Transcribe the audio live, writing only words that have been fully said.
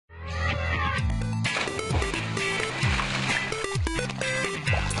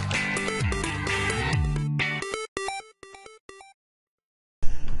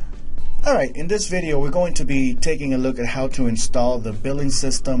Alright, in this video we're going to be taking a look at how to install the billing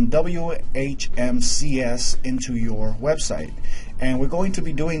system WHMCS into your website. And we're going to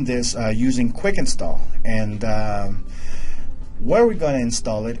be doing this using QuickInstall. And where we're going to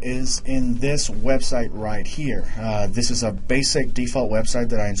install it is in this website right here. This is a basic default website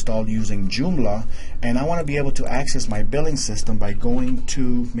that I installed using Joomla, and I want to be able to access my billing system by going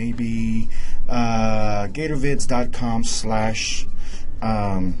to maybe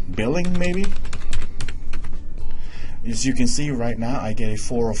gatorvids.com/billing maybe. As you can see right now, I get a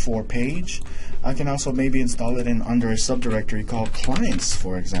 404 page. I can also maybe install it in under a subdirectory called clients,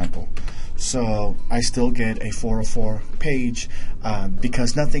 for example. So I still get a 404 page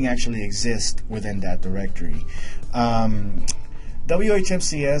because nothing actually exists within that directory.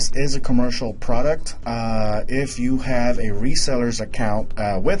 WHMCS is a commercial product. If you have a reseller's account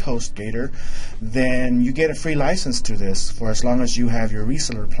with HostGator, then you get a free license to this for as long as you have your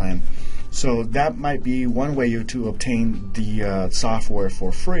reseller plan. So that might be one way to obtain the software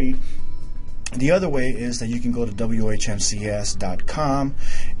for free. The other way is that you can go to WHMCS.com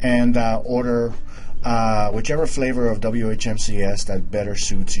and order whichever flavor of WHMCS that better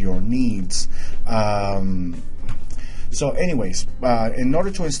suits your needs. So anyways, in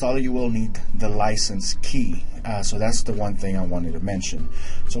order to install it, you will need the license key. So that's the one thing I wanted to mention.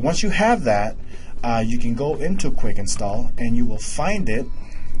 So once you have that, you can go into QuickInstall and you will find it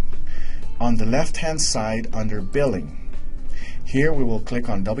on the left hand side under billing. Here we will click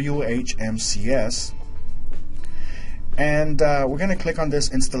on WHMCS, and we're going to click on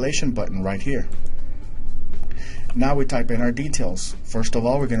this installation button right here. Now we type in our details. First of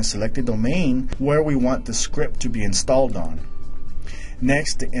all, we're going to select the domain where we want the script to be installed on.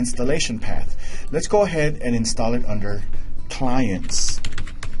 Next, the installation path. Let's go ahead and install it under clients.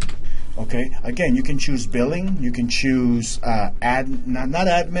 Okay, again, you can choose billing, you can choose not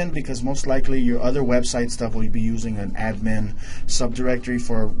admin, because most likely your other website stuff will be using an admin subdirectory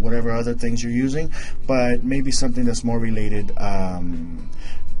for whatever other things you're using, but maybe something that's more related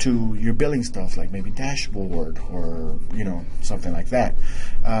to your billing stuff, like maybe dashboard or something like that.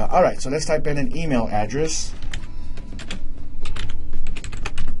 Alright, so let's type in an email address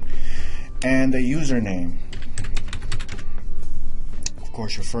and a username. Of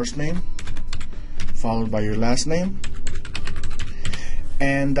course, your first name followed by your last name,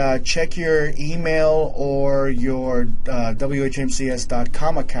 and check your email or your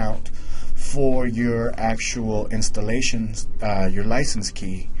WHMCS.com account for your actual installations, your license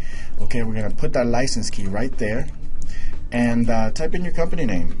key. Okay, we're going to put that license key right there and type in your company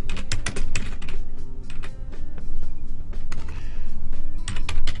name.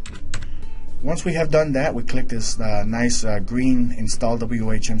 Once we have done that, we click this nice green Install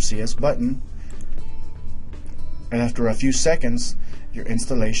WHMCS button, and after a few seconds, your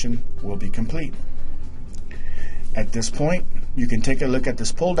installation will be complete. At this point, you can take a look at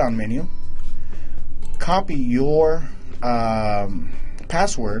this pull-down menu, copy your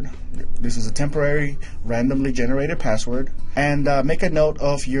password. This is a temporary, randomly generated password, and make a note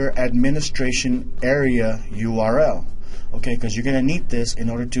of your administration area URL. Okay, because you're going to need this in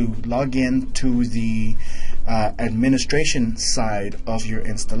order to log in to the administration side of your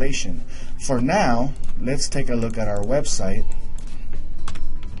installation. For now, let's take a look at our website.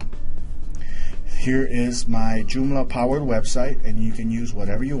 Here is my Joomla powered website, and you can use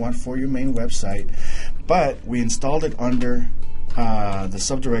whatever you want for your main website, but we installed it under the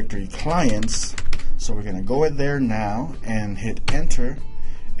subdirectory clients. So we're going to go in there now and hit enter,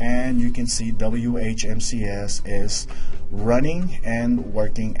 and you can see WHMCS is running and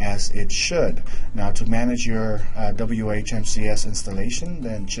working as it should. Now, to manage your WHMCS installation,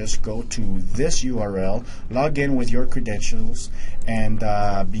 then just go to this URL, log in with your credentials, and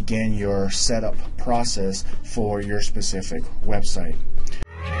begin your setup process for your specific website.